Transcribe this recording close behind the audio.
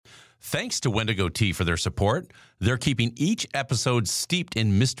Thanks to Wendigo Tea for their support. They're keeping each episode steeped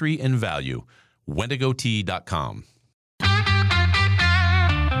in mystery and value. WendigoTea.com.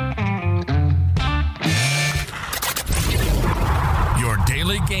 Your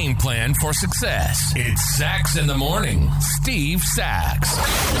daily game plan for success. It's Sax in the Morning. Steve Sax.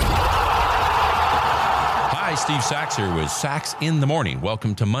 Hi, Steve Sax here with Sax in the Morning.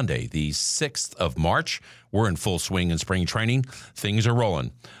 Welcome to Monday, the 6th of March. We're in full swing in spring training. Things are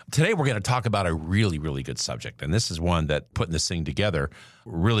rolling. Today, we're going to talk about a really, really good subject. And this is one that, putting this thing together,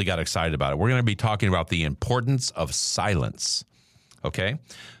 really got excited about it. We're going to be talking about the importance of silence. Okay?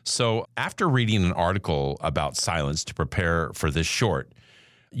 So after reading an article about silence to prepare for this short,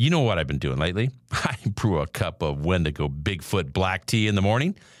 you know what I've been doing lately? I brew a cup of Wendigo Bigfoot black tea in the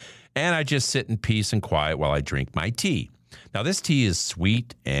morning, and I just sit in peace and quiet while I drink my tea. Now, this tea is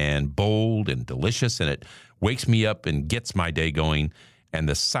sweet and bold and delicious, and it wakes me up and gets my day going, and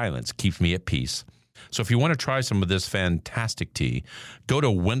the silence keeps me at peace. So if you want to try some of this fantastic tea, go to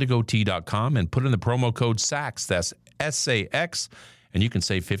wendigotea.com and put in the promo code SAX, that's S-A-X, and you can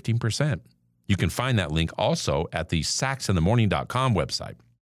save 15%. You can find that link also at the saxinthemorning.com website.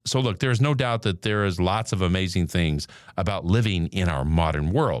 So look, there's no doubt that there is lots of amazing things about living in our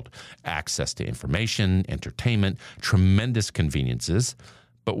modern world. Access to information, entertainment, tremendous conveniences.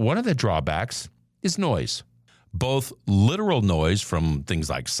 But one of the drawbacks is noise. Both literal noise from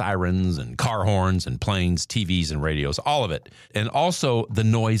things like sirens and car horns and planes, TVs and radios, all of it. And also the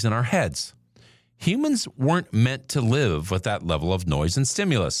noise in our heads. Humans weren't meant to live with that level of noise and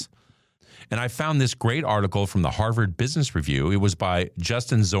stimulus. And I found this great article from the Harvard Business Review. It was by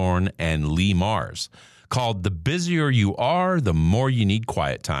Justin Zorn and Lee Mars, called "The Busier You Are, the More You Need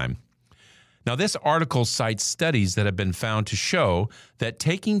Quiet Time." Now, this article cites studies that have been found to show that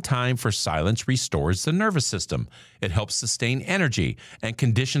taking time for silence restores the nervous system. It helps sustain energy and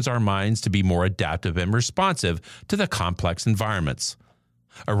conditions our minds to be more adaptive and responsive to the complex environments.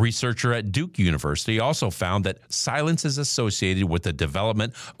 A researcher at Duke University also found that silence is associated with the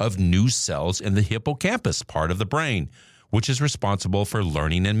development of new cells in the hippocampus part of the brain, which is responsible for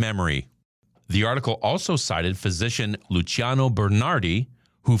learning and memory. The article also cited physician Luciano Bernardi,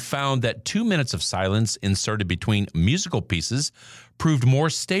 who found that 2 minutes of silence inserted between musical pieces proved more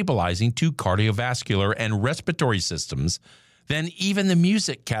stabilizing to cardiovascular and respiratory systems than even the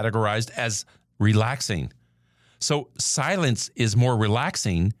music categorized as relaxing. So silence is more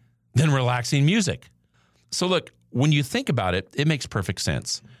relaxing than relaxing music. So look, when you think about it, it makes perfect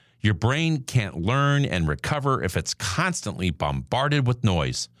sense. Your brain can't learn and recover if it's constantly bombarded with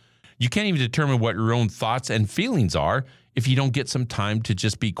noise. You can't even determine what your own thoughts and feelings are if you don't get some time to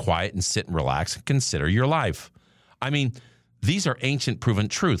just be quiet and sit and relax and consider your life. I mean, these are ancient proven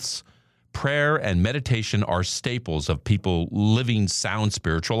truths. Prayer and meditation are staples of people living sound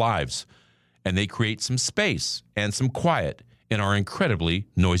spiritual lives. And they create some space and some quiet in our incredibly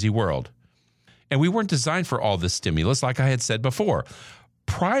noisy world. And we weren't designed for all this stimulus, like I had said before.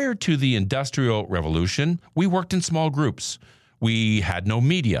 Prior to the Industrial Revolution, we worked in small groups. We had no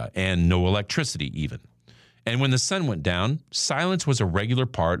media and no electricity even. And when the sun went down, silence was a regular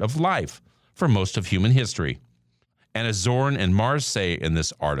part of life for most of human history. And as Zorn and Mars say in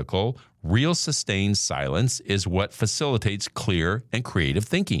this article, real sustained silence is what facilitates clear and creative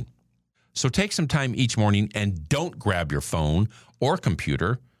thinking. So take some time each morning and don't grab your phone or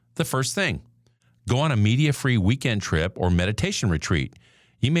computer the first thing. Go on a media-free weekend trip or meditation retreat.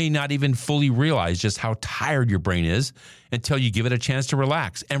 You may not even fully realize just how tired your brain is until you give it a chance to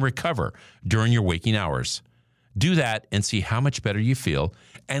relax and recover during your waking hours. Do that and see how much better you feel,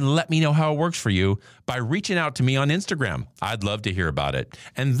 and let me know how it works for you by reaching out to me on Instagram. I'd love to hear about it.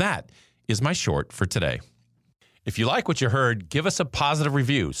 And that is my short for today. If you like what you heard, give us a positive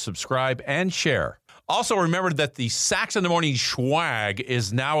review, subscribe, and share. Also, remember that the Sax in the Morning swag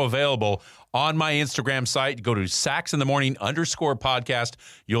is now available on my Instagram site. Go to saxinthemorning_podcast.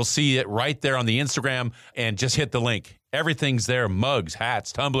 You'll see it right there on the Instagram, and just hit the link. Everything's there, mugs,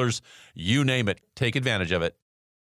 hats, tumblers, you name it. Take advantage of it.